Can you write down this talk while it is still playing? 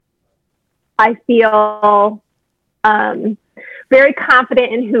I feel very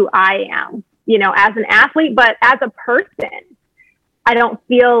confident in who I am, as an athlete, but as a person, I don't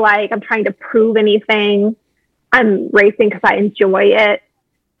feel like I'm trying to prove anything. I'm racing because I enjoy it.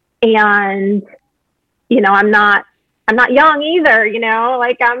 And, I'm not young either,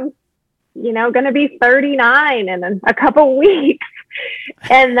 like I'm, going to be 39 in a couple weeks.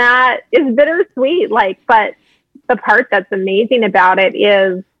 And that is bittersweet. But the part that's amazing about it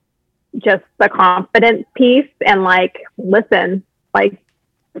is just the confidence piece and listen,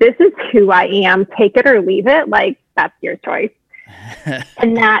 this is who I am, take it or leave it. That's your choice.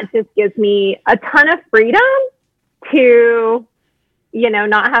 And that just gives me a ton of freedom to,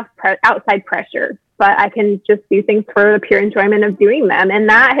 not have outside pressure, but I can just do things for the pure enjoyment of doing them. And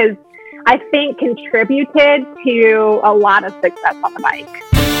that has, I think, contributed to a lot of success on the bike.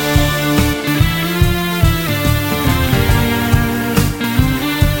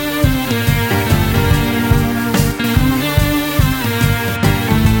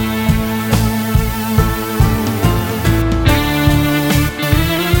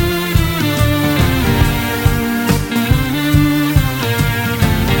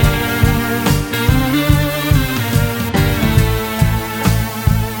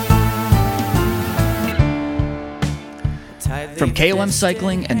 From KOM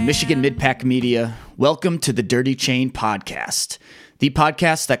Cycling and Michigan Midpack Media, welcome to the Dirty Chain Podcast, the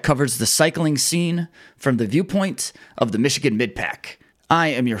podcast that covers the cycling scene from the viewpoint of the Michigan Midpack. I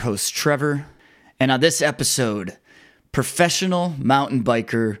am your host, Trevor, and on this episode, professional mountain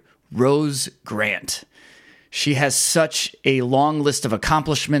biker Rose Grant. She has such a long list of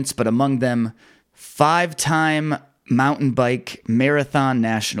accomplishments, but among them, 5-time mountain bike marathon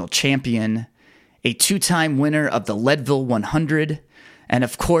national champion, a 2-time winner of the Leadville 100, and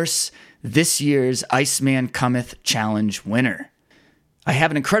of course, this year's Iceman Cometh Challenge winner. I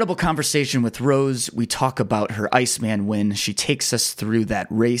have an incredible conversation with Rose. We talk about her Iceman win. She takes us through that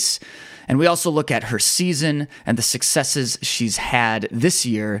race. And we also look at her season and the successes she's had this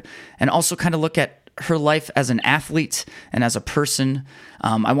year, and also kind of look at her life as an athlete and as a person.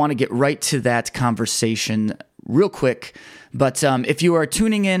 I want to get right to that conversation real quick. But if you are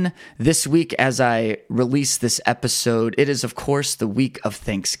tuning in this week as I release this episode, it is, of course, the week of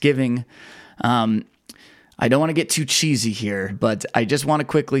Thanksgiving. I don't want to get too cheesy here, but I just want to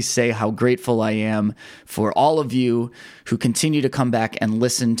quickly say how grateful I am for all of you who continue to come back and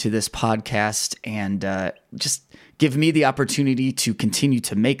listen to this podcast and just give me the opportunity to continue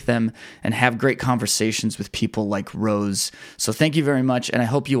to make them and have great conversations with people like Rose. So thank you very much, and I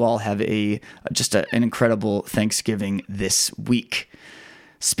hope you all have an incredible Thanksgiving this week.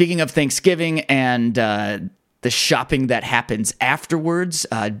 Speaking of Thanksgiving and the shopping that happens afterwards,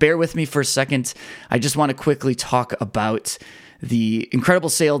 bear with me for a second. I just want to quickly talk about the incredible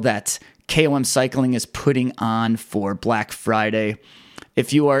sale that KOM Cycling is putting on for Black Friday.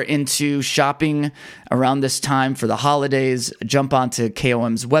 If you are into shopping around this time for the holidays, jump onto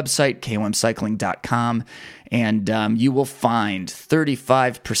KOM's website, komcycling.com, and you will find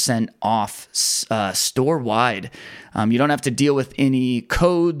 35% off store-wide. You don't have to deal with any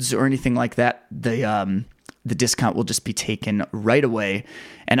codes or anything like that. The discount will just be taken right away.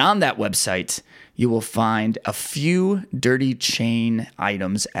 And on that website, you will find a few Dirty Chain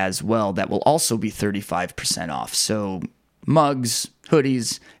items as well that will also be 35% off. So mugs,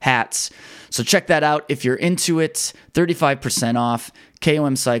 hoodies, hats. So check that out if you're into it. 35% off,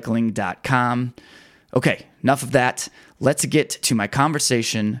 komcycling.com. Okay, enough of that. Let's get to my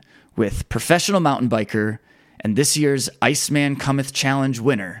conversation with professional mountain biker and this year's Iceman Cometh Challenge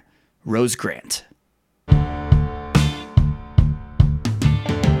winner, Rose Grant.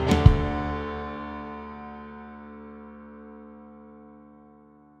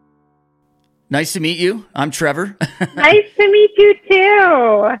 Nice to meet you. I'm Trevor. Nice to meet you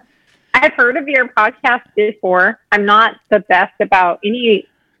too. I've heard of your podcast before. I'm not the best about any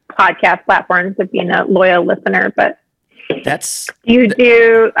podcast platforms of being a loyal listener, but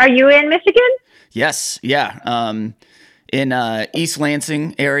are you in Michigan? Yes. Yeah. In East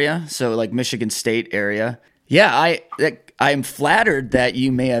Lansing area. So like Michigan State area. Yeah. I'm flattered that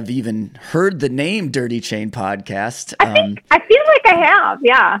you may have even heard the name Dirty Chain Podcast. I feel like I have,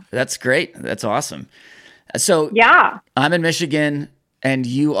 yeah. That's great. That's awesome. So yeah, I'm in Michigan and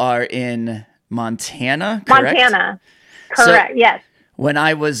you are in Montana, correct? Montana, correct, so, yes. When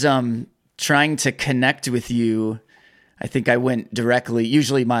I was trying to connect with you, I think I went directly.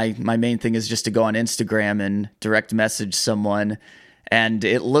 Usually my main thing is just to go on Instagram and direct message someone. And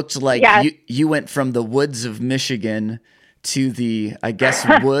it looked like you went from the woods of Michigan to the, I guess,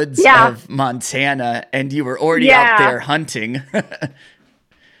 woods of Montana, and you were already out there hunting.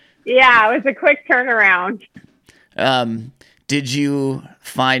 Yeah, it was a quick turnaround. Did you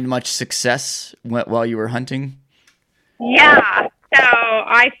find much success while you were hunting? Yeah. So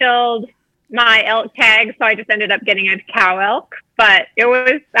I filled my elk tag, so I just ended up getting a cow elk. But it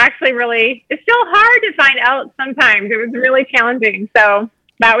was actually it's still hard to find elk sometimes. It was really challenging. So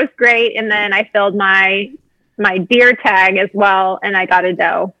that was great. And then I filled my deer tag as well, and I got a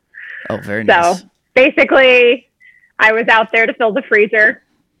doe. Oh, very nice. So basically, I was out there to fill the freezer.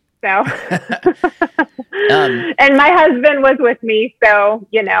 So, and my husband was with me. So,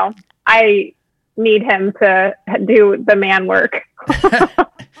 I need him to do the man work.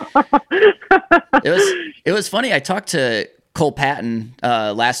 It was funny. I talked to Cole Patton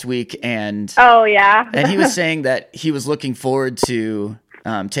last week, and oh yeah, and he was saying that he was looking forward to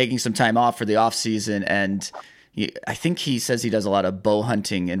taking some time off for the off season, and I think he says he does a lot of bow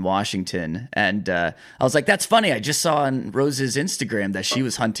hunting in Washington. And I was like, that's funny. I just saw on Rose's Instagram that she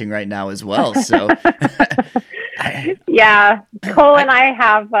was hunting right now as well. So yeah, Cole and I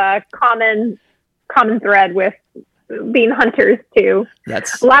have a common thread with being hunters too. A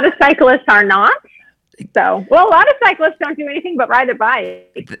lot of cyclists are not. So, a lot of cyclists don't do anything but ride a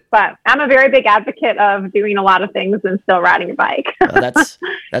bike, but I'm a very big advocate of doing a lot of things and still riding a bike. That's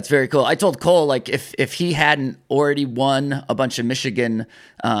very cool. I told Cole, like, if he hadn't already won a bunch of Michigan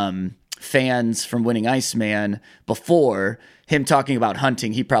fans from winning Iceman before, him talking about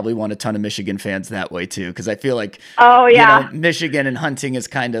hunting, he probably won a ton of Michigan fans that way too. Cause I feel like, Michigan and hunting is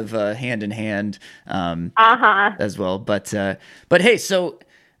kind of hand in hand as well. But hey, so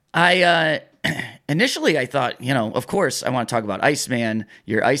initially I thought, of course I want to talk about Iceman,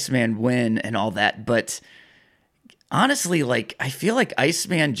 your Iceman win and all that. But honestly, like, I feel like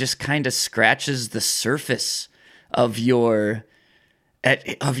Iceman just kind of scratches the surface of your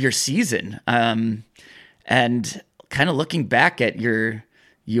season. And kind of looking back at your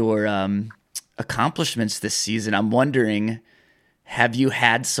accomplishments this season, I'm wondering, have you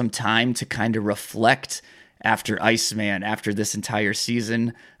had some time to kind of reflect after Iceman, after this entire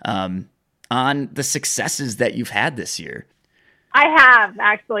season, on the successes that you've had this year? I have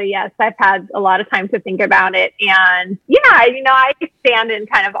actually, yes. I've had a lot of time to think about it. And I stand in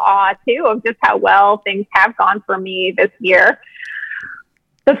kind of awe too of just how well things have gone for me this year.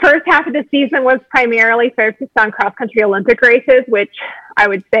 The first half of the season was primarily focused on cross-country Olympic races, which I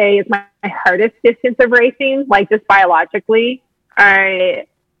would say is my hardest distance of racing, like just biologically. I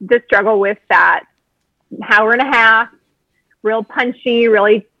just struggle with that hour and a half, real punchy,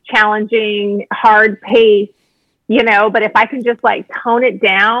 really challenging, hard pace, but if I can just like tone it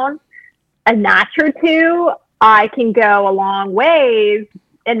down a notch or two, I can go a long ways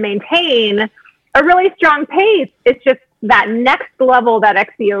and maintain a really strong pace. It's just that next level that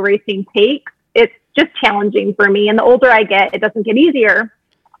XCO racing takes, it's just challenging for me. And the older I get, it doesn't get easier.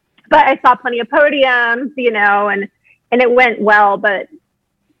 But I saw plenty of podiums, and it went well. But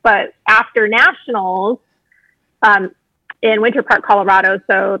after nationals in Winter Park, Colorado,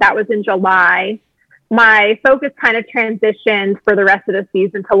 so that was in July, my focus kind of transitioned for the rest of the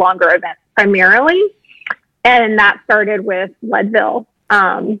season to longer events primarily. And that started with Leadville.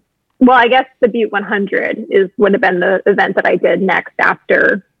 Well, I guess the Butte 100 would have been the event that I did next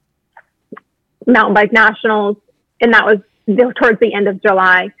after Mountain Bike Nationals. And that was towards the end of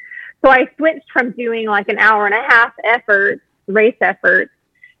July. So I switched from doing like an hour and a half race effort,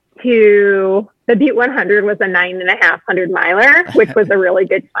 to the Butte 100 was a 9.5 miler, which was a really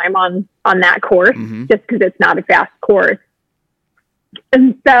good time on that course, just because it's not a fast course.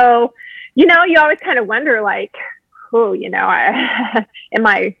 And so, you always kind of wonder like, am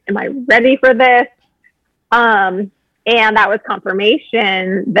I ready for this? And that was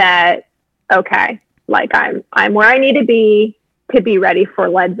confirmation that, okay, like I'm where I need to be ready for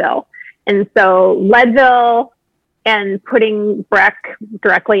Leadville. And so Leadville and putting Breck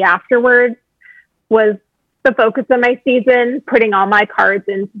directly afterwards was the focus of my season, putting all my cards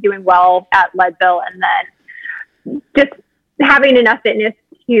into doing well at Leadville, and then just having enough fitness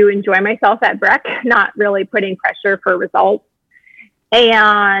to enjoy myself at Breck, not really putting pressure for results.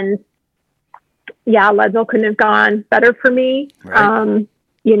 And Leadville couldn't have gone better for me. Right.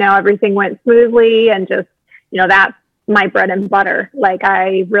 Everything went smoothly, and just, that's my bread and butter. Like,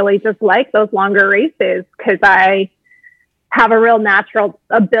 I really just like those longer races because I have a real natural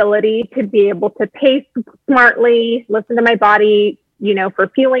ability to be able to pace smartly, listen to my body,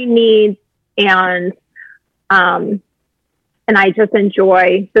 for fueling needs. And I just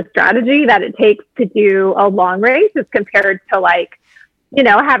enjoy the strategy that it takes to do a long race as compared to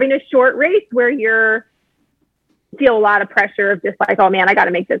having a short race where you're feel a lot of pressure of just like, oh man, I got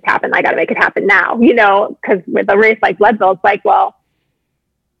to make this happen. I got to make it happen now, because with a race like Leadville, it's like, well,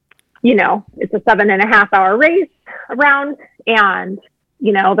 it's a 7.5 hour race around, and,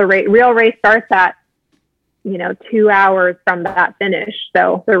 the real race starts at, 2 hours from that finish.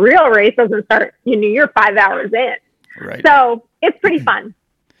 So the real race doesn't start, you're 5 hours in. Right. So it's pretty fun.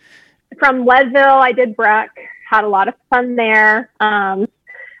 From Leadville, I did Breck, had a lot of fun there.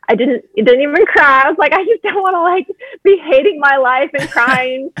 I didn't even cry. I was like, I just don't want to be hating my life and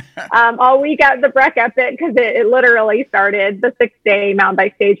crying all week at the Breck Epic, because it literally started the 6-day mountain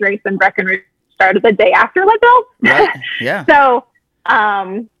bike stage race, and Breckenridge started the day after Leadville. Right. Yeah. So,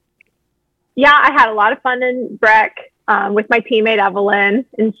 I had a lot of fun in Breck with my teammate Evelyn,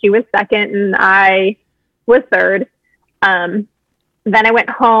 and she was second and I was third. Then I went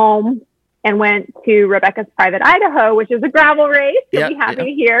home and went to Rebecca's Private Idaho, which is a gravel race. You'll be happy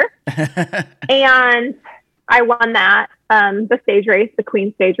to hear. And I won that, the stage race, the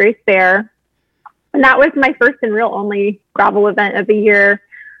Queen stage race there. And that was my first and real only gravel event of the year.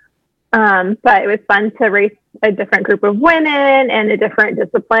 But it was fun to race a different group of women and a different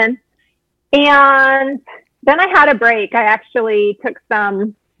discipline. And then I had a break. I actually took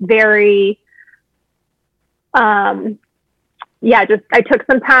some very, I took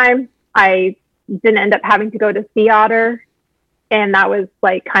some time. I didn't end up having to go to Sea Otter, and that was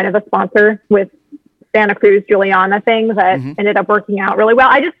kind of a sponsor with Santa Cruz Juliana thing that ended up working out really well.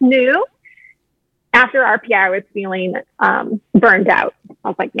 I just knew after RPI I was feeling burned out. I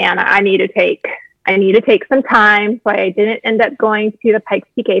was like, man, I need to take some time. So I didn't end up going to the Pikes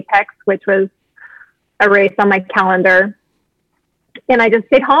Peak Apex, which was a race on my calendar, and I just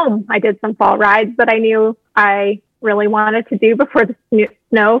stayed home. I did some fall rides that I knew I really wanted to do before the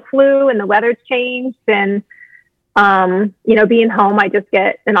snow flew and the weather changed. And, being home, I just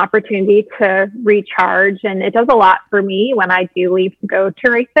get an opportunity to recharge, and it does a lot for me when I do leave to go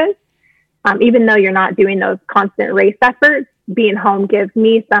to races. Even though you're not doing those constant race efforts, being home gives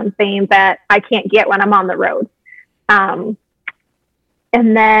me something that I can't get when I'm on the road. And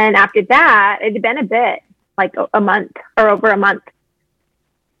then after that, it had been a bit, like a month or over a month,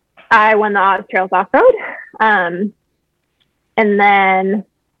 I won the Oz Trails Off-Road. And then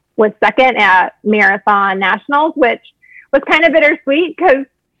was second at Marathon Nationals, which was kind of bittersweet because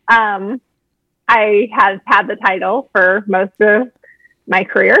I have had the title for most of my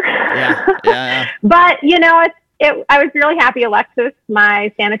career. Yeah. But, I was really happy. Alexis,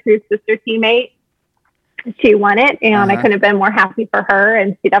 my Santa Cruz sister teammate, she won it, and I couldn't have been more happy for her,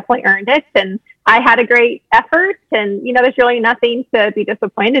 and she definitely earned it. And I had a great effort, and, there's really nothing to be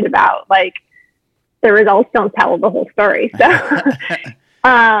disappointed about. The results don't tell the whole story. So,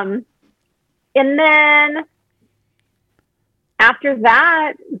 and then after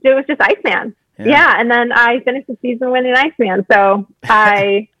that, it was just Iceman. Yeah. And then I finished the season winning Iceman. So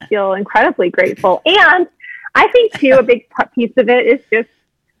I feel incredibly grateful. And I think too, a big piece of it is just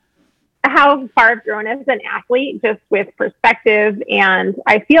how far I've grown as an athlete, just with perspective. And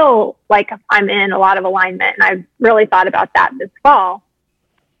I feel like I'm in a lot of alignment. And I've really thought about that this fall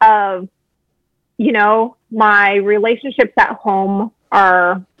of, my relationships at home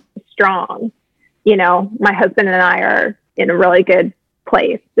are strong. My husband and I are in a really good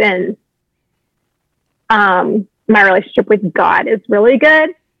place, and my relationship with God is really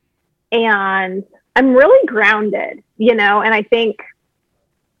good, and I'm really grounded, and I think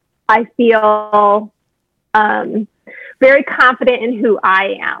I feel very confident in who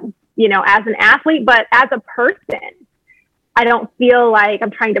I am, as an athlete, but as a person, I don't feel like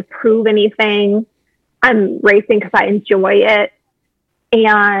I'm trying to prove anything. I'm racing because I enjoy it.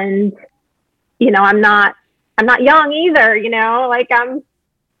 And, I'm not young either, I'm,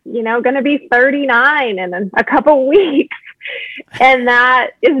 going to be 39 in a couple weeks. And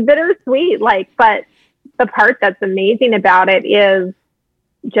that is bittersweet. But the part that's amazing about it is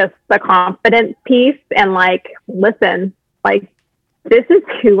just the confidence piece. And listen, this is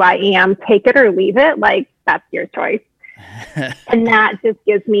who I am. Take it or leave it. That's your choice. And that just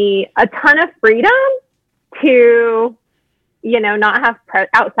gives me a ton of freedom to, not have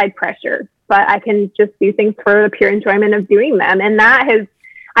outside pressure, but I can just do things for the pure enjoyment of doing them. And that has,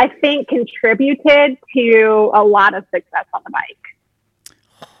 I think, contributed to a lot of success on the bike.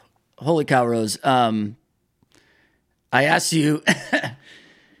 Holy cow, Rose. I asked you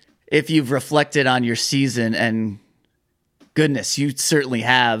if you've reflected on your season, and goodness, you certainly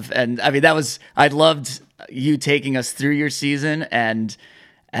have. And I mean, I loved you taking us through your season, and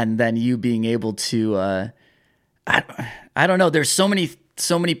then you being able to, I don't know. There's so many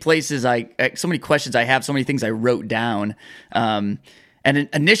places so many questions I have, so many things I wrote down. And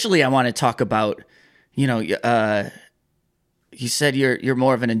initially I want to talk about, you said you're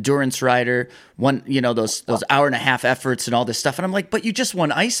more of an endurance rider, those hour and a half efforts and all this stuff. And I'm like, but you just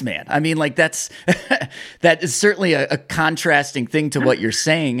won Iceman. I mean, like that is certainly a contrasting thing to what you're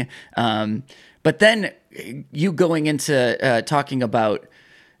saying. But then you going into talking about,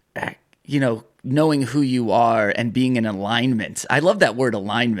 knowing who you are and being in alignment. I love that word,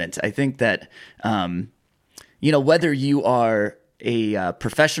 alignment. I think that, whether you are a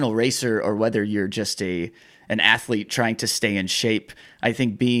professional racer or whether you're just an athlete trying to stay in shape, I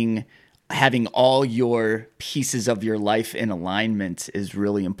think having all your pieces of your life in alignment is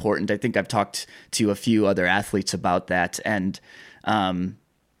really important. I think I've talked to a few other athletes about that. And,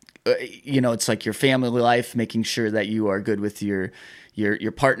 it's like your family life, making sure that you are good with your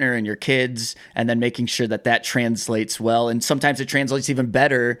partner and your kids, and then making sure that translates well. And sometimes it translates even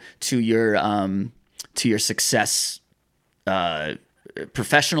better to your success,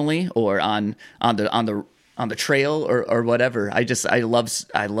 professionally or on the trail or whatever. I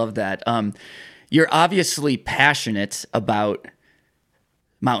love that. You're obviously passionate about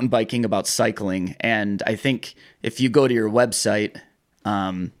mountain biking, about cycling. And I think if you go to your website,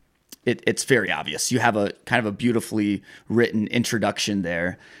 it's very obvious. You have a kind of a beautifully written introduction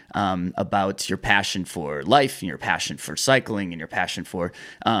there, about your passion for life and your passion for cycling and your passion for,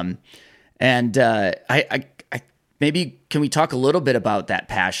 I maybe can we talk a little bit about that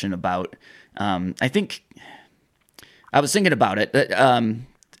passion about, I think I was thinking about it, that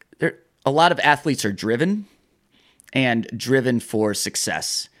a lot of athletes are driven for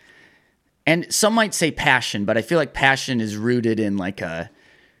success. And some might say passion, but I feel like passion is rooted in like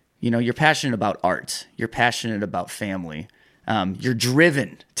you're passionate about art. You're passionate about family. You're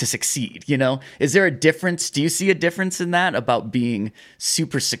driven to succeed, Is there a difference? Do you see a difference in that about being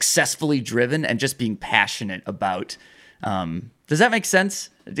super successfully driven and just being passionate about, does that make sense?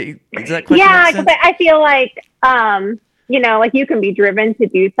 Does that question make sense? Because I feel like, like you can be driven to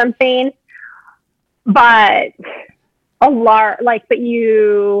do something, but but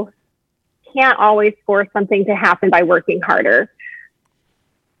you can't always force something to happen by working harder.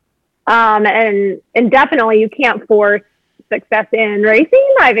 And definitely you can't force success in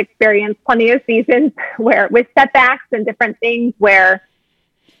racing. I've experienced plenty of seasons with setbacks and different things where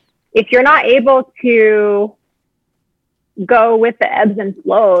if you're not able to go with the ebbs and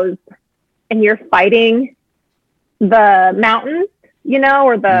flows and you're fighting the mountains,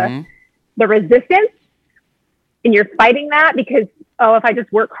 or the resistance, and you're fighting that because, if I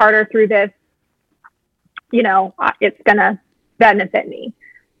just work harder through this, it's going to benefit me.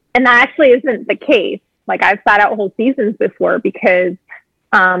 And that actually isn't the case. Like I've sat out whole seasons before because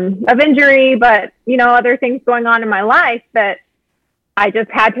of injury, but, other things going on in my life that I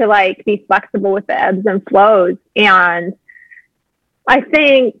just had to be flexible with the ebbs and flows. And I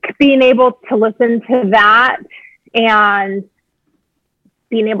think being able to listen to that and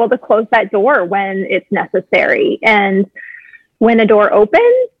being able to close that door when it's necessary. And when a door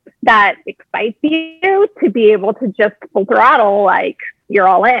opens, that excites you to be able to just full throttle, you're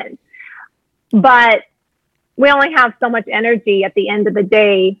all in. But we only have so much energy at the end of the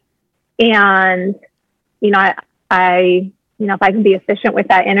day. And, if I can be efficient with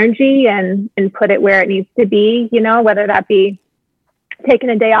that energy and put it where it needs to be, whether that be taking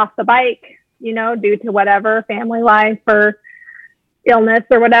a day off the bike, due to whatever, family life or illness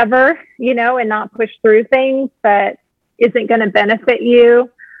or whatever, and not push through things that isn't going to benefit you.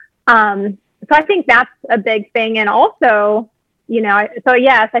 So I think that's a big thing. And also, so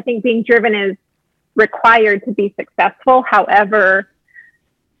yes, I think being driven is required to be successful. However,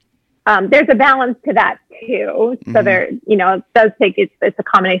 there's a balance to that too. Mm-hmm. So there, it does take, it's a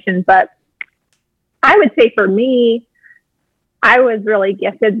combination, but I would say for me, I was really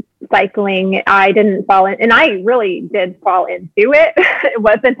gifted cycling. I didn't fall in, and I really did fall into it. It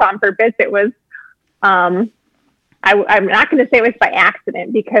wasn't on purpose. It was, I'm not going to say it was by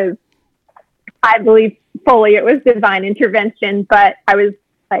accident because I believe fully it was divine intervention, but I was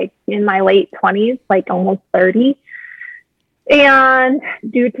in my late 20s, almost 30. And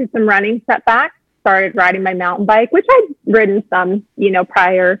due to some running setbacks, started riding my mountain bike, which I'd ridden some,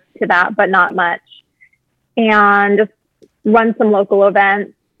 prior to that, but not much. And just run some local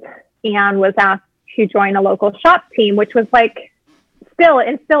events and was asked to join a local shop team, which was still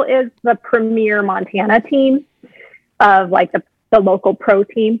is the premier Montana team of the local pro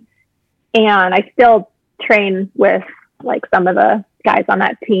team. And I still train with some of the guys on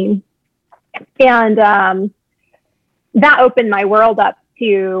that team. And that opened my world up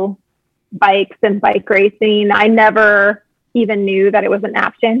to bikes and bike racing. I never even knew that it was an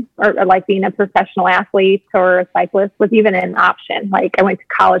option or being a professional athlete or a cyclist was even an option. I went to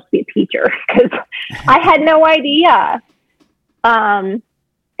college to be a teacher because I had no idea. And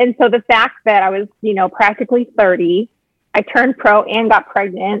so the fact that I was, practically 30, I turned pro and got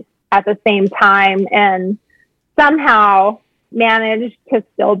pregnant at the same time, and somehow managed to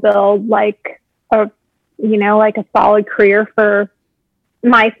still build like a solid career for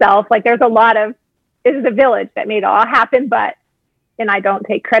myself. Like it was a village that made it all happen, and I don't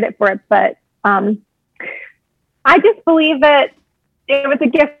take credit for it, but I just believe that it was a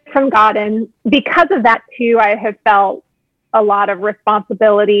gift from God. And because of that too, I have felt a lot of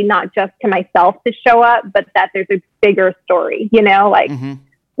responsibility, not just to myself to show up, but that there's a bigger story, Mm-hmm.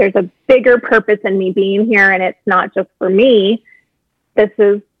 There's a bigger purpose in me being here. And it's not just for me. This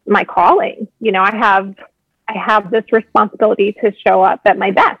is my calling. I have this responsibility to show up at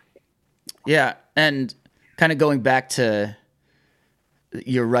my best. Yeah. And kind of going back to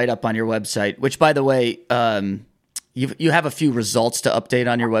your write-up on your website, which by the way, you have a few results to update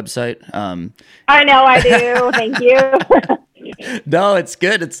on your website. I know I do. Thank you. No, it's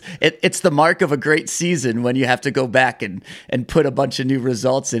good. It's the mark of a great season when you have to go back and put a bunch of new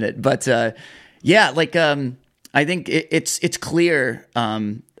results in it. But I think it's clear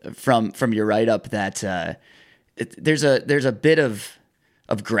from your write-up that there's a bit of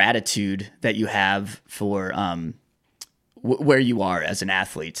gratitude that you have for where you are as an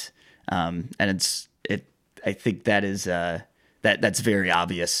athlete, and I think that is that's very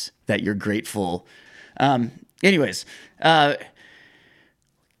obvious that you're grateful. Anyways,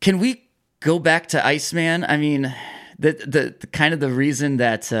 can we go back to Iceman? I mean, the kind of the reason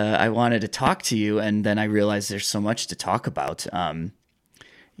that I wanted to talk to you, and then I realized there's so much to talk about. I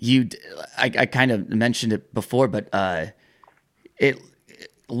kind of mentioned it before, but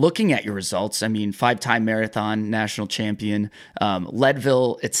looking at your results, I mean, 5-time marathon national champion,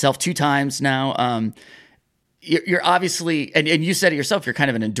 Leadville itself 2 times now. You're obviously, and you said it yourself, you're kind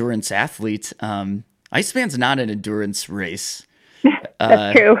of an endurance athlete. Iceman's not an endurance race.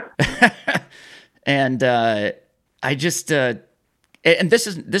 That's true. And I just, and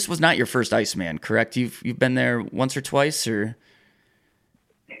this was not your first Iceman, correct? You've been there once or twice, or?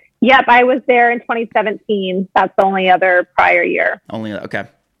 Yep, I was there in 2017. That's the only other prior year. Okay.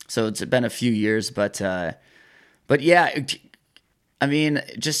 So it's been a few years, but yeah, I mean,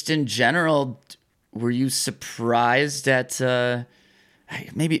 just in general, were you surprised at,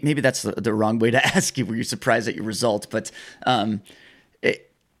 maybe that's the wrong way to ask you, were you surprised at your result? But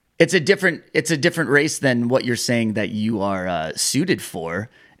it's a different race than what you're saying that you are suited for.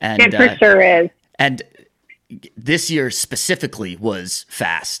 And it for sure is. And this year specifically was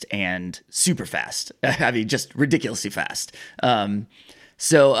fast and super fast. I mean, just ridiculously fast.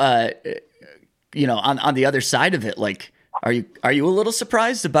 So on the other side of it, like, are you a little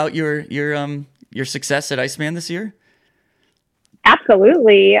surprised about your success at Iceman this year?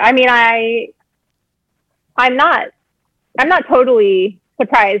 Absolutely. I mean, I'm not totally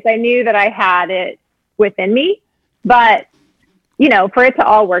surprised. I knew that I had it within me, but for it to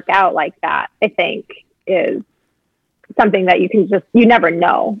all work out like that, I think is something that you never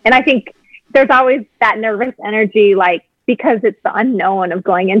know. And I think there's always that nervous energy, like, because it's the unknown of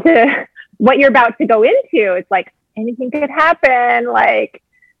going into what you're about to go into. It's like anything could happen. Like,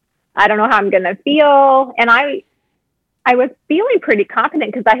 I don't know how I'm going to feel. And I was feeling pretty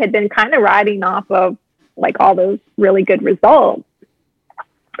confident because I had been kind of riding off of like all those really good results.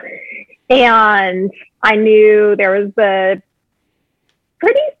 And I knew there was a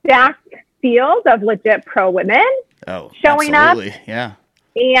pretty stacked field of legit pro women showing absolutely. up. Yeah.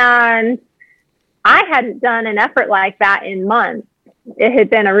 And I hadn't done an effort like that in months. It had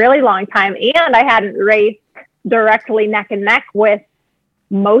been a really long time, and I hadn't raced directly neck and neck with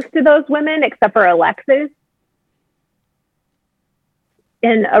most of those women except for Alexis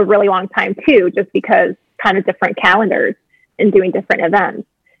in a really long time too, just because kind of different calendars and doing different events.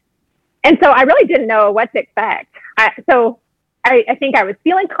 And so I really didn't know what to expect. I think I was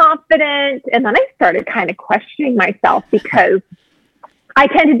feeling confident, and then I started kind of questioning myself because I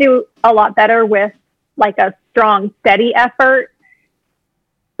tend to do a lot better with like a strong, steady effort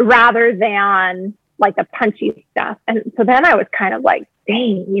rather than like the punchy stuff. And so then I was kind of like,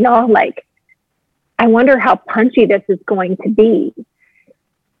 dang, like, I wonder how punchy this is going to be.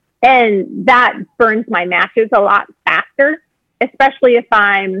 And that burns my matches a lot faster, especially if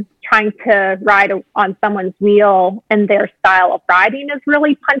I'm trying to ride on someone's wheel and their style of riding is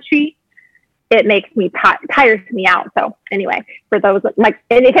really punchy. It makes me tires me out. So anyway, for those and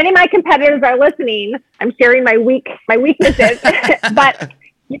if any of my competitors are listening, I'm sharing my weaknesses, but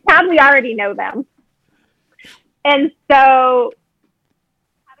you probably already know them. And so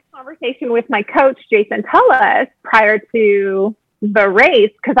I had a conversation with my coach, Jason Tullis, prior to the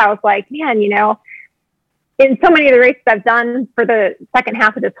race, because I was like, man, in so many of the races I've done for the second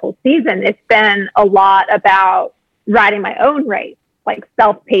half of this whole season, it's been a lot about riding my own race, like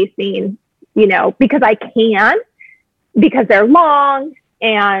self-pacing, you know, because I can, because they're long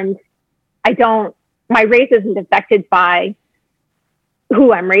and my race isn't affected by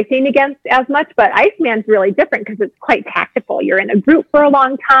who I'm racing against as much. But Iceman's really different because it's quite tactical. You're in a group for a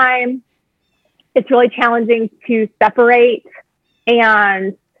long time. It's really challenging to separate.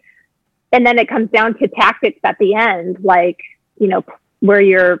 And then it comes down to tactics at the end, like, you know, where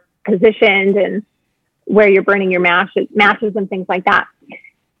you're positioned and where you're burning your matches and things like that.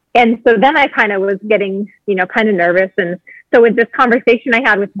 And so then I kind of was getting, you know, kind of nervous. And so with this conversation I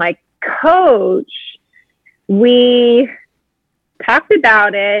had with my coach, we talked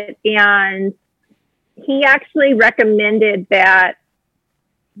about it, and he actually recommended that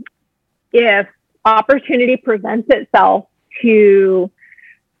if opportunity presents itself to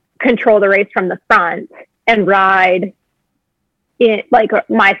control the race from the front and ride in like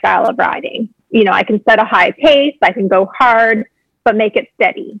my style of riding, you know, I can set a high pace, I can go hard, but make it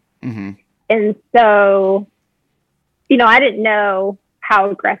steady. Mm-hmm. And so, you know, I didn't know how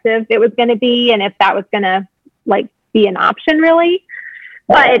aggressive it was going to be and if that was going to like be an option really,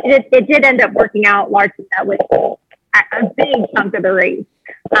 but it did end up working out largely that way a big chunk of the race.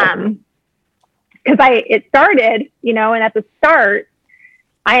 Because it started, you know, and at the start,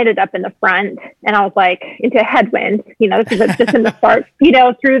 I ended up in the front and I was like into a headwind, you know, this is just in the start, you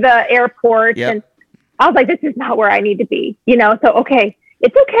know, through the airport. Yep. And I was like, this is not where I need to be, you know? So, okay,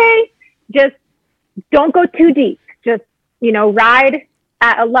 it's okay. Just don't go too deep. Just, you know, ride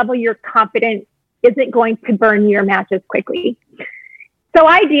at a level you're confident isn't going to burn your matches quickly. So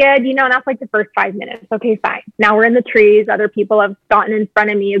I did, you know, and that's like the first 5 minutes. Okay, fine. Now we're in the trees. Other people have gotten in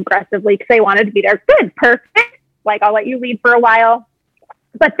front of me aggressively because they wanted to be there. Good, perfect. Like, I'll let you lead for a while.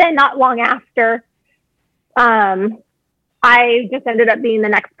 But then not long after, I just ended up being the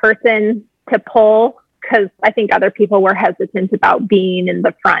next person to pull because I think other people were hesitant about being in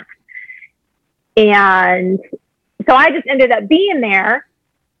the front. And so I just ended up being there.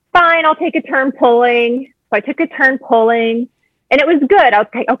 Fine, I'll take a turn pulling. So I took a turn pulling and it was good. I was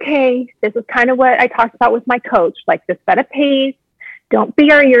like, okay, this is kind of what I talked about with my coach. Like, just set a pace. Don't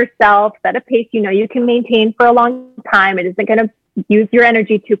fear yourself. Set a pace you know you can maintain for a long time. It isn't going to use your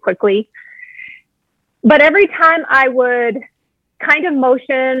energy too quickly. But every time I would kind of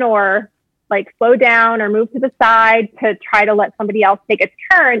motion or like slow down or move to the side to try to let somebody else take a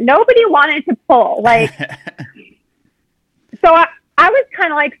turn, nobody wanted to pull. Like, so I was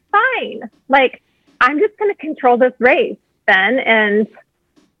kind of like, fine, like, I'm just going to control this race then. And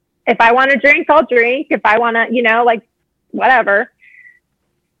if I want to drink, I'll drink. If I want to, you know, like, whatever.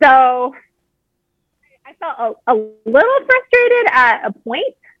 So I felt a little frustrated at a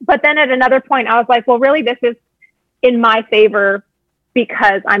point, but then at another point I was like, well, really, this is in my favor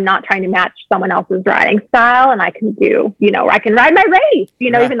because I'm not trying to match someone else's riding style, and I can do, you know, I can ride my race,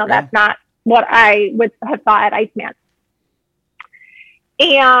 you know, even though that's not what I would have thought at Iceman.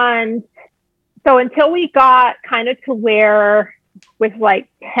 And so until we got kind of to where with like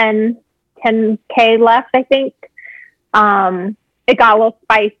 10K left, I think, it got a little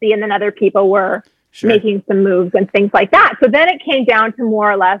spicy, and then other people were making some moves and things like that. So then it came down to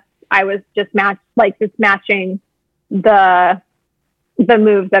more or less, I was just matching the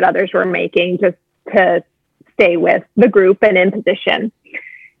moves that others were making just to stay with the group and in position.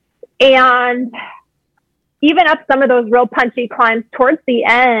 And even up some of those real punchy climbs towards the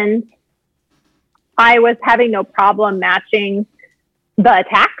end, I was having no problem matching the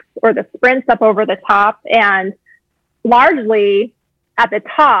attacks or the sprints up over the top. And largely at the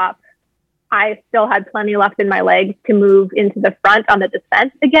top, I still had plenty left in my legs to move into the front on the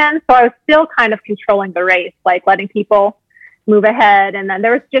descent again. So I was still kind of controlling the race, like letting people move ahead. And then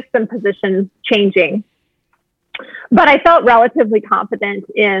there was just some position changing. But I felt relatively confident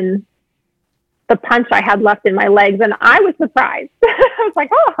in the punch I had left in my legs. And I was surprised. I was like,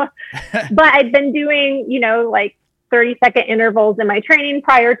 oh, but I'd been doing, you know, like 30-second intervals in my training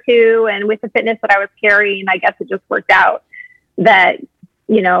prior to, and with the fitness that I was carrying, I guess it just worked out that,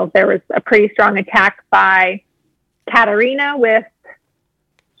 you know, there was a pretty strong attack by Katarina with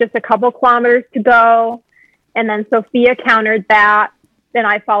just a couple kilometers to go. And then Sophia countered that. Then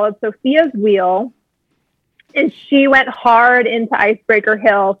I followed Sophia's wheel, and she went hard into Icebreaker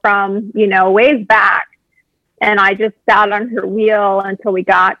Hill from, you know, ways back. And I just sat on her wheel until we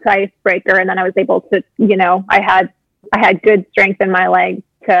got to Icebreaker. And then I was able to, you know, I had good strength in my legs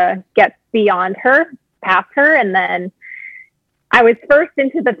to get beyond her, past her. And then I was first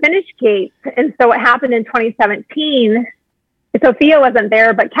into the finish gate. And so what happened in 2017, Sophia wasn't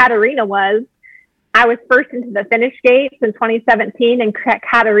there, but Katarina was. I was first into the finish gates in 2017, and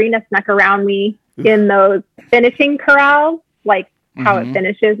Katarina snuck around me in those finishing corrals, like how it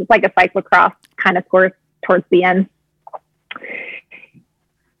finishes. It's like a cyclocross kind of course towards the end.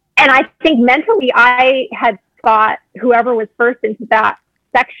 And I think mentally I had thought whoever was first into that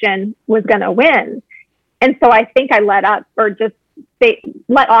section was going to win. And so I think I let off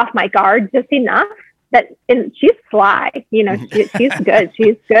my guard just enough that, and she's sly, you know, she's good.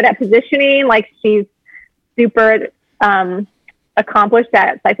 She's good at positioning. Like, she's super accomplished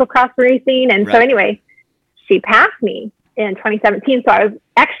at cyclocross racing. And so anyway, she passed me in 2017. So I was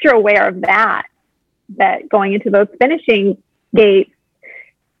extra aware of that going into those finishing gates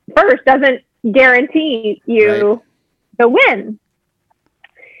first doesn't guarantee you the win.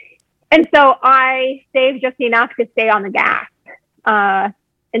 And so I saved just enough to stay on the gas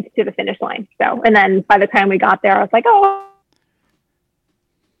into the finish line. So, and then by the time we got there, I was like, oh,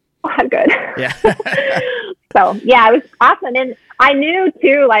 I'm good. Yeah. So yeah, it was awesome. And I knew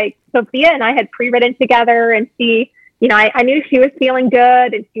too, like, Sophia and I had pre-ridden together, and she, you know, I knew she was feeling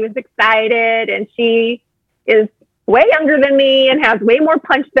good and she was excited, and she is way younger than me and has way more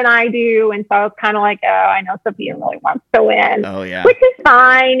punch than I do. And so I was kind of like, oh, I know Sophia really wants to win. Oh yeah. Which is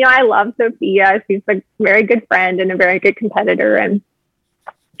fine. You know, I love Sophia. She's a very good friend and a very good competitor. And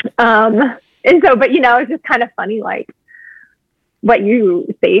so, but you know, it's just kind of funny, like, what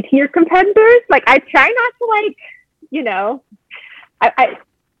you say to your competitors. Like, I try not to, like, you know, I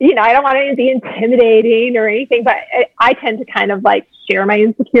don't want to be intimidating or anything, but I tend to kind of like share my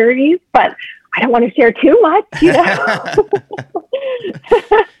insecurities, but I don't want to share too much, you know?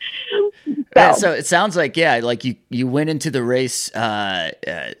 So it sounds like, like you went into the race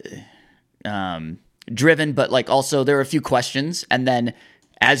driven, but like also there were a few questions. And then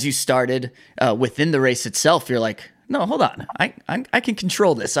as you started within the race itself, you're like, no, hold on. I can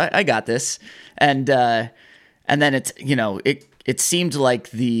control this. I got this. And then it's, you know, it seemed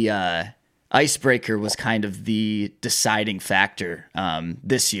like the icebreaker was kind of the deciding factor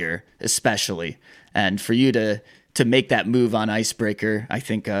this year, especially. And for you to make that move on icebreaker, I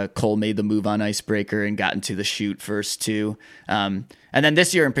think Cole made the move on icebreaker and got into the chute first too. And then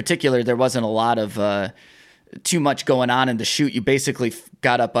this year in particular, there wasn't a lot of too much going on in the chute. You basically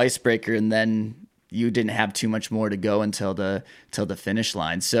got up icebreaker, and then you didn't have too much more to go until the finish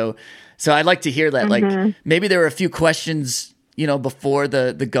line. So I'd like to hear that. Like, maybe there were a few questions, you know, before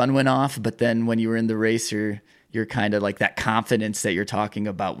the gun went off, but then when you were in the race, you're kind of like, that confidence that you're talking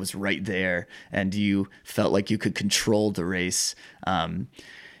about was right there, and you felt like you could control the race.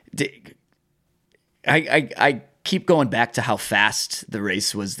 I keep going back to how fast the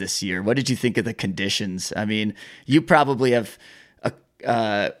race was this year. What did you think of the conditions? I mean, you probably have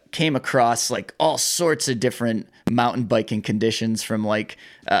came across like all sorts of different mountain biking conditions, from like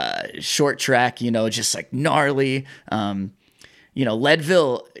short track, you know, just like gnarly. You know,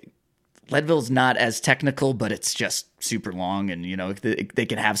 Leadville's not as technical, but it's just super long, and you know, they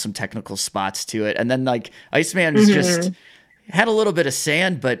can have some technical spots to it. And then like Iceman's just had a little bit of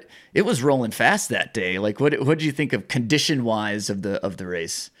sand, but it was rolling fast that day. Like, what did you think of condition wise of the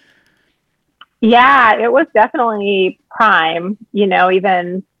race? Yeah, it was definitely prime. You know,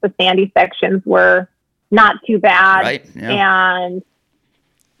 even the sandy sections were not too bad. Right. Yeah. And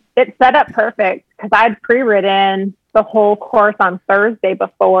it set up perfect because I'd pre-ridden the whole course on Thursday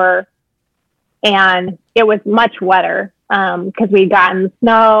before, and it was much wetter because we'd gotten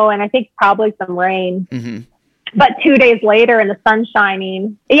snow and I think probably some rain. But 2 days later, and the sun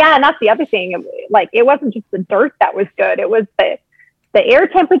shining. Yeah, and that's the other thing. Like, it wasn't just the dirt that was good. It was the air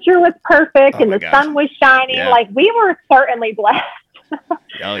temperature was perfect, and the sun was shining. Yeah. Like, we were certainly blessed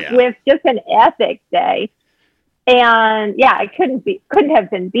with just an epic day. And yeah, it couldn't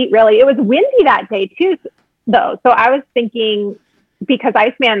have been beat, really. It was windy that day too, though. So I was thinking, because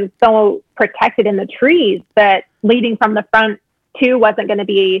Iceman's so protected in the trees, that leading from the front too wasn't going to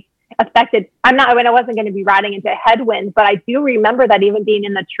be affected. I wasn't going to be riding into a headwind, but I do remember that even being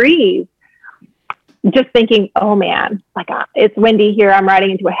in the trees, just thinking, oh man, like, it's windy here. I'm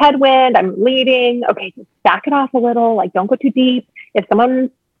riding into a headwind. I'm leading. Okay, just back it off a little. Like, don't go too deep. If someone's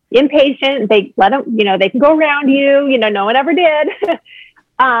impatient, they let them, you know, they can go around you, you know, no one ever did.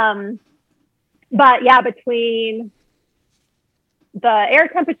 But yeah, between the air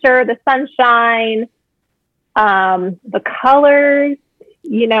temperature, the sunshine, the colors,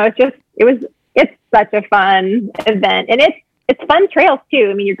 you know, it's such a fun event, and it's fun trails too.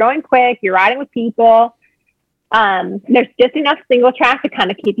 I mean, you're going quick, you're riding with people. There's just enough single track to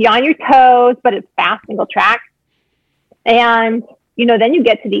kind of keep you on your toes, but it's fast single track. And, you know, then you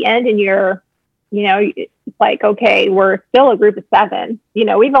get to the end and you're, you know, it's like, okay, we're still a group of 7. You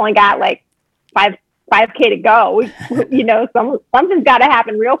know, we've only got like 5K to go. Something's got to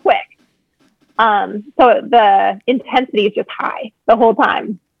happen real quick. So the intensity is just high the whole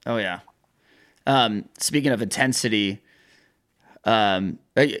time. Oh yeah. Speaking of intensity,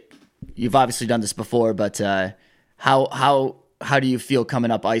 you've obviously done this before, but how do you feel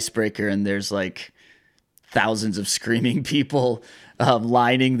coming up Icebreaker and there's like thousands of screaming people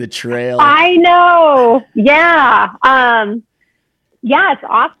lining the trail? I know. Yeah. Yeah, it's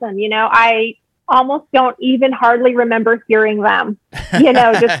awesome. I almost don't even hardly remember hearing them,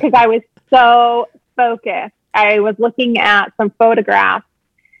 just because I was so focused. I was looking at some photographs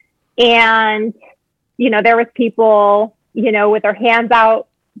and, there was people, with their hands out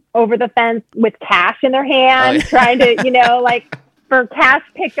over the fence with cash in their hands, trying to, like for cash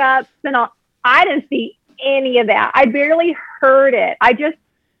pickups and all. I didn't see any of that. I barely heard it. I just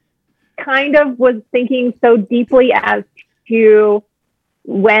kind of was thinking so deeply as to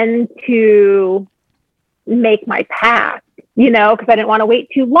when to make my pass, because I didn't want to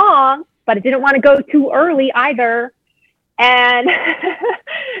wait too long, but I didn't want to go too early either. And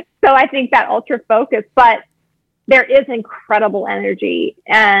so I think that ultra focus, but there is incredible energy.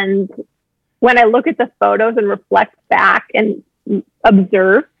 And when I look at the photos and reflect back and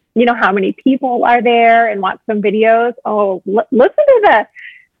observe, how many people are there and watch some videos. Oh, listen to the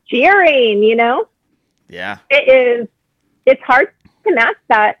cheering, Yeah. It's hard to match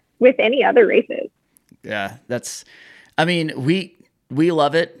that with any other races. Yeah. We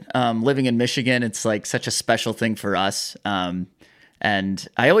love it. Living in Michigan, it's like such a special thing for us. And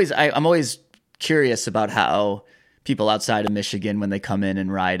I'm always curious about how people outside of Michigan, when they come in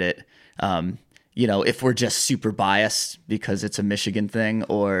and ride it, if we're just super biased because it's a Michigan thing,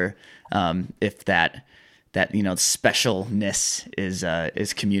 or if that specialness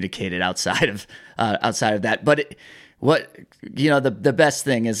is communicated outside of that. But the best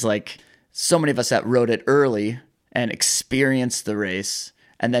thing is like so many of us that rode it early and experienced the race,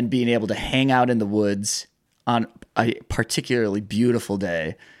 and then being able to hang out in the woods on a particularly beautiful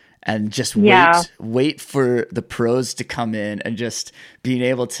day and just wait for the pros to come in, and just being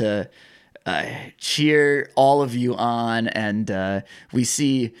able to cheer all of you on. And we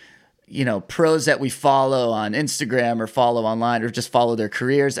see, pros that we follow on Instagram or follow online or just follow their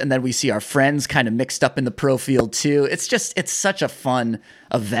careers. And then we see our friends kind of mixed up in the pro field too. It's such a fun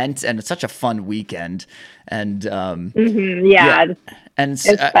event, and it's such a fun weekend. And and it's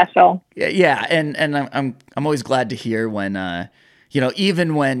special. Yeah. And I'm always glad to hear when,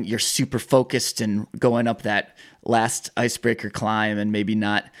 even when you're super focused and going up that last icebreaker climb and maybe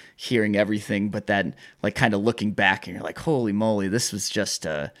not hearing everything, but then like kind of looking back and you're like, holy moly, this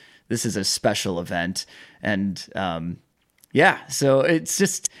is a special event. And so it's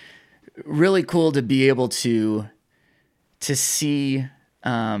just really cool to be able to see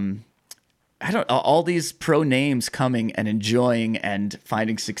all these pro names coming and enjoying and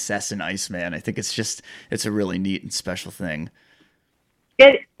finding success in Iceman. I think it's a really neat and special thing.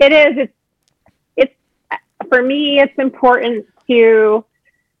 It is. It's for me, it's important to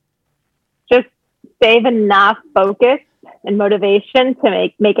just save enough focus and motivation to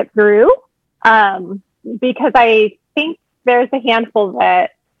make it through. Because I think there's a handful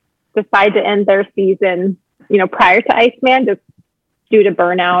that decide to end their season, prior to Iceman, just due to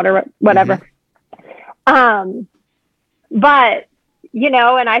burnout or whatever. Mm-hmm. But,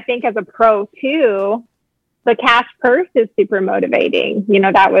 and I think as a pro too, the cash purse is super motivating.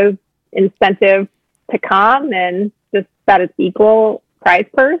 That was incentive to come, and just that it's equal prize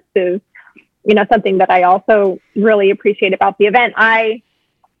purse is, something that I also really appreciate about the event. I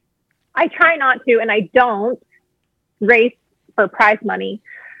try not to, and I don't race for prize money,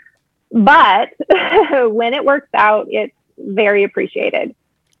 but when it works out, it's very appreciated.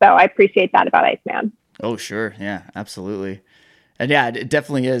 So I appreciate that about Iceman. Oh, sure. Yeah, absolutely. And yeah, it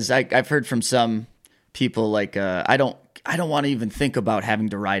definitely is. I've heard from some people like, I don't want to even think about having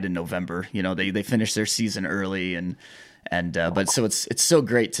to ride in November. They finish their season early but so it's so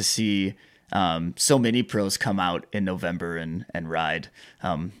great to see so many pros come out in November and ride,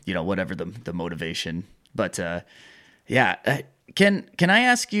 whatever the motivation. But can I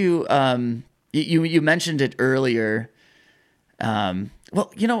ask you, you mentioned it earlier. I'm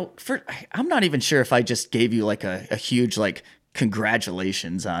not even sure if I just gave you like a huge, like,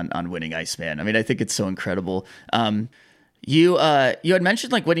 congratulations on winning Iceman. I mean, I think it's so incredible. You had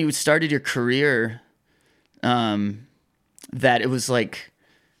mentioned like when you started your career, that it was like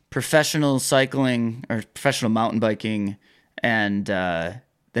professional cycling or professional mountain biking, and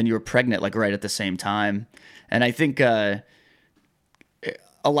then you were pregnant like right at the same time. And I think a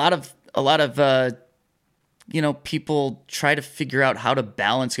lot of people try to figure out how to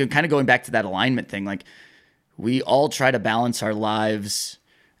balance, kind of going back to that alignment thing. Like, we all try to balance our lives,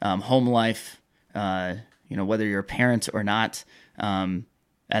 home life, whether you're a parent or not, and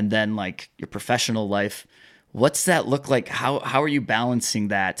then like your professional life. What's that look like? How are you balancing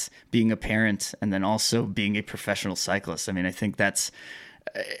that, being a parent and then also being a professional cyclist? I mean, I think that's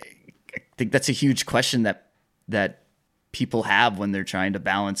a huge question that people have when they're trying to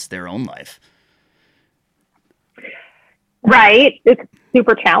balance their own life. Right. It's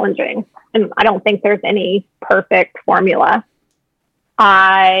super challenging. And I don't think there's any perfect formula.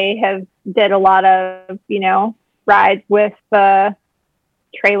 I have did a lot of, rides with the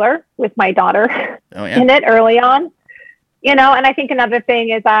trailer with my daughter in it early on, and I think another thing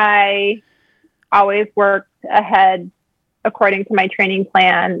is I always worked ahead according to my training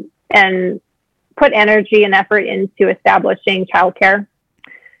plan and put energy and effort into establishing childcare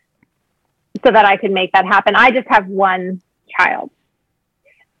so that I could make that happen. I just have one child.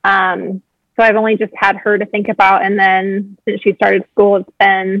 So I've only just had her to think about. And then since she started school, it's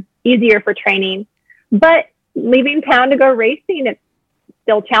been easier for training. But leaving town to go racing, it's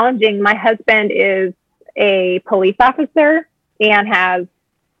still challenging. My husband is a police officer and has,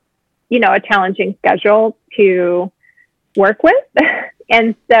 a challenging schedule to work with.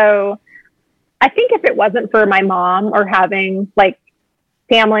 And so I think if it wasn't for my mom or having like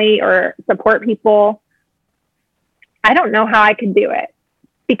family or support people, I don't know how I could do it,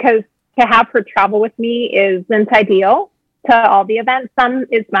 because to have her travel with me isn't ideal to all the events. Some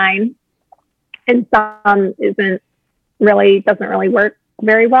is mine and some doesn't really work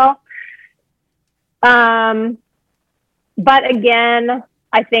very well. But again,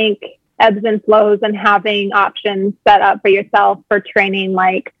 I think ebbs and flows and having options set up for yourself for training,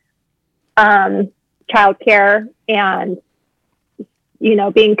 like childcare and,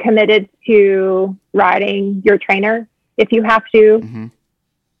 being committed to riding your trainer if you have to. Mm-hmm.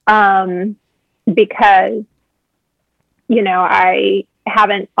 Because, I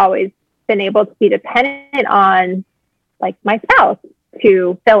haven't always been able to be dependent on like my spouse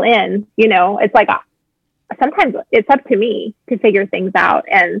to fill in, it's like, sometimes it's up to me to figure things out.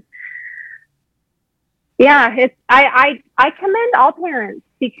 And yeah, I commend all parents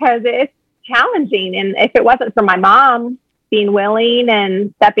because it's challenging. And if it wasn't for my mom being willing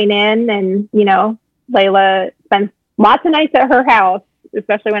and stepping in, and, Layla spends lots of nights at her house,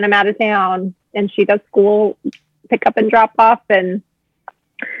 especially when I'm out of town, and she does school pick up and drop off.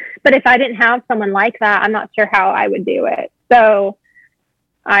 But if I didn't have someone like that, I'm not sure how I would do it. So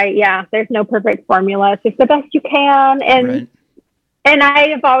there's no perfect formula. It's just the best you can. And, right. And I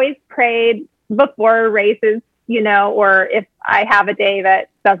have always prayed before races, or if I have a day that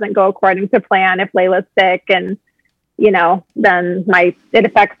doesn't go according to plan, if Layla's sick and, then it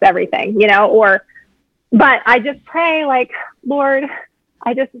affects everything, but I just pray like, Lord,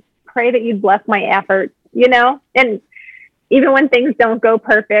 I just pray that you'd bless my efforts, and even when things don't go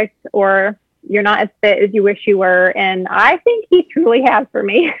perfect or you're not as fit as you wish you were. And I think he truly has for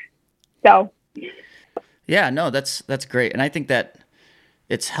me. So. Yeah, no, that's great. And I think that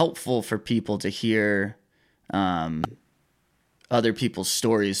it's helpful for people to hear other people's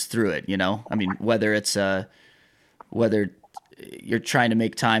stories through it. I mean, whether you're trying to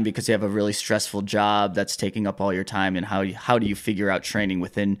make time because you have a really stressful job that's taking up all your time, and how do you figure out training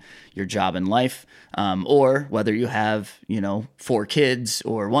within your job and life, or whether you have 4 kids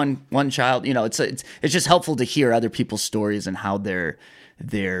or one child. It's just helpful to hear other people's stories and how they're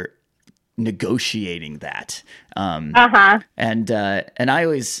negotiating that. And I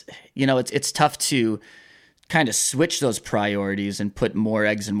always, it's tough to kind of switch those priorities and put more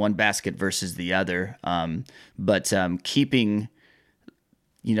eggs in one basket versus the other. But keeping,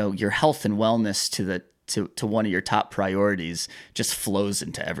 your health and wellness to one of your top priorities just flows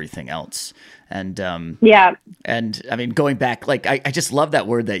into everything else. And, and I mean, going back, like, I just love that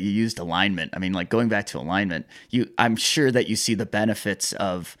word that you used, alignment. I mean, like, going back to alignment, I'm sure that you see the benefits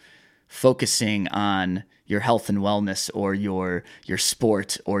of focusing on your health and wellness, or your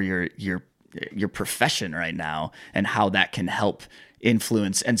sport, or your profession right now, and how that can help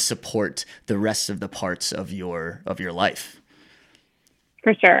influence and support the rest of the parts of your life.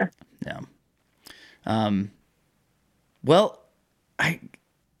 For sure. Yeah. Well, I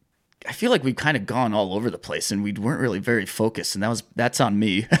feel like we've kind of gone all over the place and we weren't really very focused, and that's on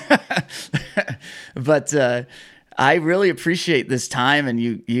me. But I really appreciate this time, and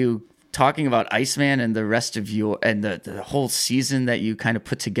you talking about Iceman and the rest of the whole season that you kind of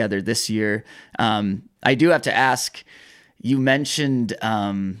put together this year. I do have to ask, you mentioned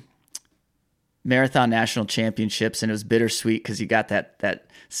Marathon National Championships, and it was bittersweet because you got that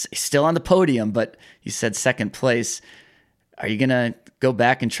still on the podium, but you said second place. Are you going to go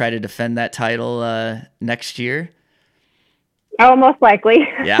back and try to defend that title next year? Oh, most likely.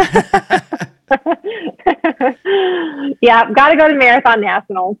 Yeah. Yeah, got to go to Marathon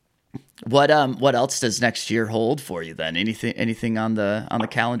Nationals. What else does next year hold for you then? Anything on the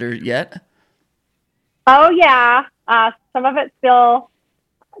calendar yet? Oh yeah, some of it's still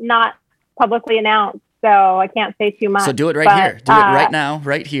not publicly announced, so I can't say too much. So do it right here. Do it right now,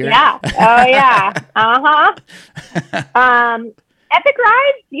 right here. Yeah. Oh yeah. Epic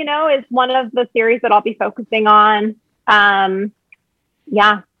Rides, is one of the series that I'll be focusing on.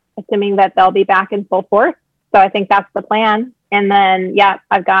 Yeah, assuming that they'll be back in full force. So I think that's the plan. And then, yeah,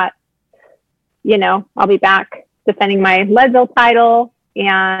 I've got, I'll be back defending my Leadville title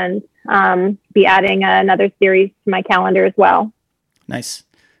and be adding another series to my calendar as well. Nice.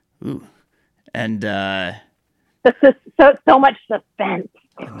 Ooh. And so much suspense.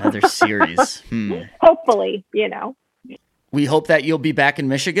 Another series. Hopefully, We hope that you'll be back in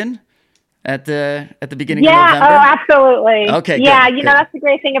Michigan at the beginning of November. Yeah, oh, absolutely. Okay, yeah, good. That's the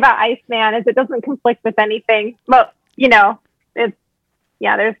great thing about Iceman is it doesn't conflict with anything. Well, there's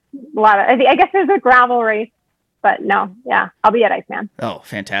a lot of, I guess there's a gravel race, but no, yeah, I'll be at Iceman. Oh,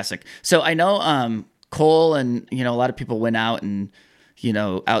 fantastic. So I know Cole and, a lot of people went out and,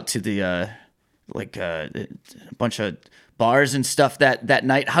 out to the, a bunch of bars and stuff that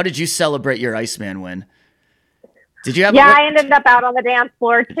night. How did you celebrate your Iceman win? Did you have? I ended up out on the dance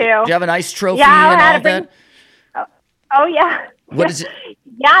floor too. Did you have an ice trophy and all that? Oh yeah. What is it?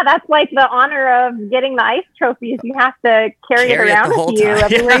 Yeah, that's like the honor of getting the ice trophies. You have to carry it around with you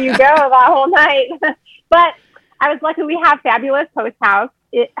everywhere you go that whole night. But I was lucky. We have fabulous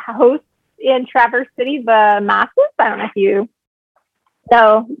hosts in Traverse City, the Masses. I don't know if you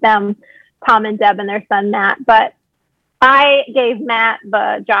know them, Tom and Deb and their son Matt. But I gave Matt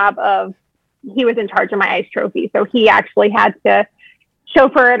the job of. He was in charge of my ice trophy, so he actually had to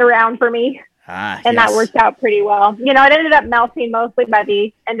chauffeur it around for me, and that worked out pretty well. It ended up melting mostly by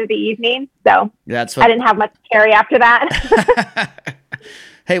the end of the evening, so I didn't have much to carry after that.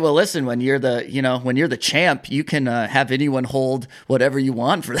 Hey, well, listen, when you're the champ, you can have anyone hold whatever you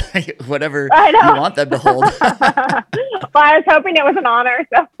want for whatever you want them to hold. Well, I was hoping it was an honor.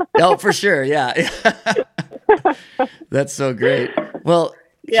 So. Oh, for sure, yeah. That's so great. Well.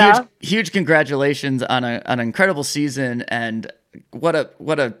 Yeah. Huge congratulations on an incredible season, and what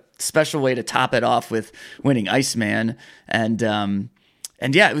a special way to top it off with winning Iceman. And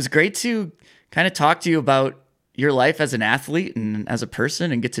yeah, it was great to kind of talk to you about your life as an athlete and as a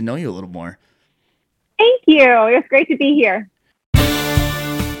person and get to know you a little more. Thank you. It was great to be here.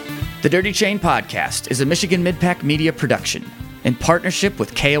 The Dirty Chain Podcast is a Michigan Midpack Media production in partnership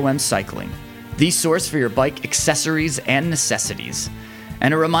with KOM Cycling, the source for your bike accessories and necessities.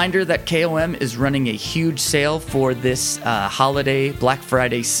 And a reminder that KOM is running a huge sale for this holiday Black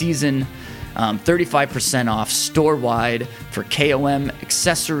Friday season. 35% off store-wide for KOM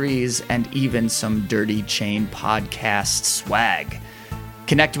accessories and even some Dirty Chain podcast swag.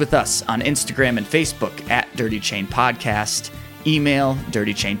 Connect with us on Instagram and Facebook at Dirty Chain Podcast. Email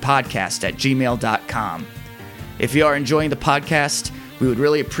dirtychainpodcast@gmail.com. If you are enjoying the podcast, we would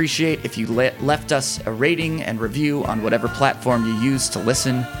really appreciate if you left us a rating and review on whatever platform you use to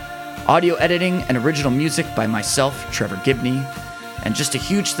listen. Audio editing and original music by myself, Trevor Gibney. And just a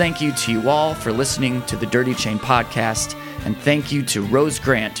huge thank you to you all for listening to the Dirty Chain Podcast. And thank you to Rose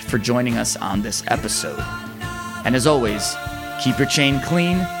Grant for joining us on this episode. And as always, keep your chain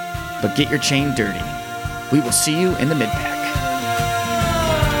clean, but get your chain dirty. We will see you in the Midpack.